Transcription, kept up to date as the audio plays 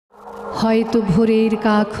হয়তো ভোরের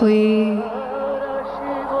কাক হয়ে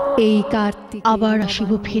এই কার্তিক আবার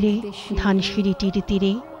আসিব ফিরে ধানসিঁড়িটির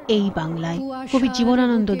তীরে এই বাংলায়। কবি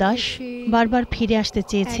জীবনানন্দ দাশ বারবার ফিরে আসতে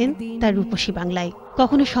চেয়েছেন তার রূপসী বাংলায়,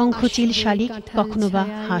 কখনো শঙ্খচিল শালিক, কখনো বা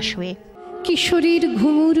হাঁস হয়ে। কিশোরীর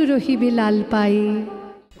ঘুমুর রহিবে লাল পায়ে।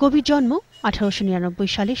 কবির জন্ম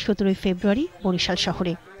 1899 সালের 17 ফেব্রুয়ারি বরিশাল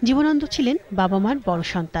শহরে। জীবনানন্দ ছিলেন বাবা মার বড়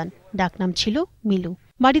সন্তান। ডাকনাম ছিল মিলু।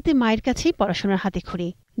 বাড়িতে মায়ের কাছেই পড়াশোনার হাতেখড়ি।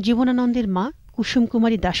 জীবনানন্দের মা কুসুম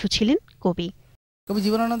কুমারী দাসও ছিলেন কবি। কবি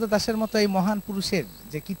জীবনানন্দ দাশের মতো এই মহান পুরুষের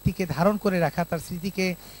যে কীর্তিকে ধারণ করে রাখা, তার স্মৃতিকে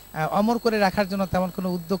অমর করে রাখার জন্য তেমন কোনো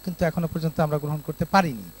উদ্যোগ কিন্তু এখনো পর্যন্ত আমরা গ্রহণ করতে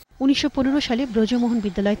পারিনি। 1915 সালে ব্রজমোহন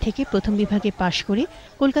বিদ্যালয় থেকে প্রথম বিভাগে পাশ করে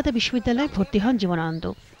কলকাতা বিশ্ববিদ্যালয়ে ভর্তি হন জীবনানন্দ।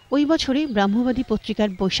 ওই বছরে ব্রাহ্মবাদী পত্রিকার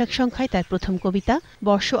বৈশাখ সংখ্যায় তার প্রথম কবিতা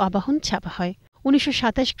বর্ষ আবাহন ছাপা হয়।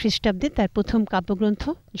 1927 খ্রিস্টাব্দে তার প্রথম কাব্যগ্রন্থ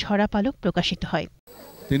ঝরা পালক প্রকাশিত হয়।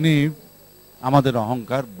 তিনি আমাদের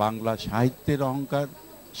অহংকার, বাংলা সাহিত্যের অহংকার।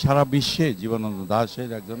 সারা বিশ্বে জীবনানন্দ দাশের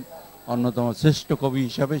একজন অন্যতম শ্রেষ্ঠ কবি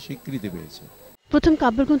হিসাবে স্বীকৃতি পেয়েছে। প্রথম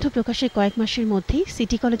কাব্যগ্রন্থ প্রকাশের কয়েক মাসের মধ্যেই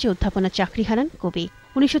সিটি কলেজে অধ্যাপনার চাকরি হারান কবি।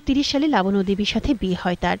 1930 সালে লাবণ্য দেবীর সাথে বিয়ে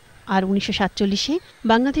হয় তার, আর 1947-এ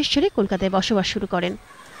বাংলাদেশ ছেড়ে কলকাতায় বসবাস শুরু করেন।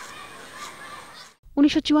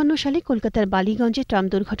 1954 সালে কলকাতার বালিগঞ্জে ট্রাম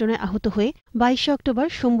দুর্ঘটনায় আহত হয়ে 22 অক্টোবর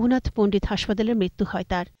শম্ভুনাথ পণ্ডিত হাসপাতালে মৃত্যু হয়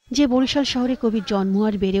তার। যে বরিশাল শহরে কবির জন্ম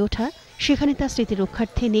আর বেড়ে ওঠা, সেখানে তার স্মৃতি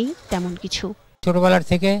রক্ষার্থে নেই তেমন কিছু। ছোটবেলার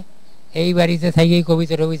থেকে এই বাড়িতে থেকেই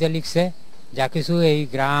কবিতা টবিতা লিখছে, যা কিছু এই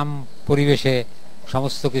গ্রাম পরিবেশে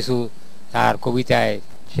সমস্ত কিছু তার কবিতায়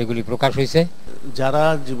সেগুলি প্রকাশ হয়েছে। যারা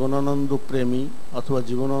জীবনানন্দ প্রেমী অথবা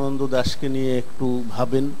জীবনানন্দ দাশকে নিয়ে একটু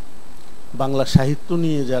ভাবেন, বাংলা সাহিত্য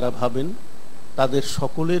নিয়ে যারা ভাবেন, তাদের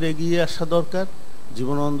সকলের এগিয়ে আসা দরকার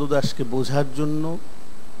জীবনানন্দ দাশকে বোঝার জন্য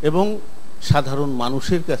এবং সাধারণ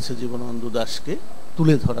মানুষের কাছে জীবনানন্দ দাশকে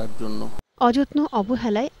তুলে ধরার জন্য। অযত্ন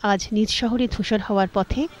অবহেলায় আজ নিজ শহরে ধূসর হওয়ার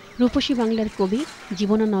পথে রূপসী বাংলার কবি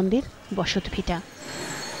জীবনানন্দের বসতভিটা।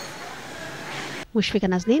 মুশফিকা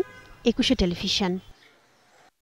নাজনীন, একুশে টেলিভিশন।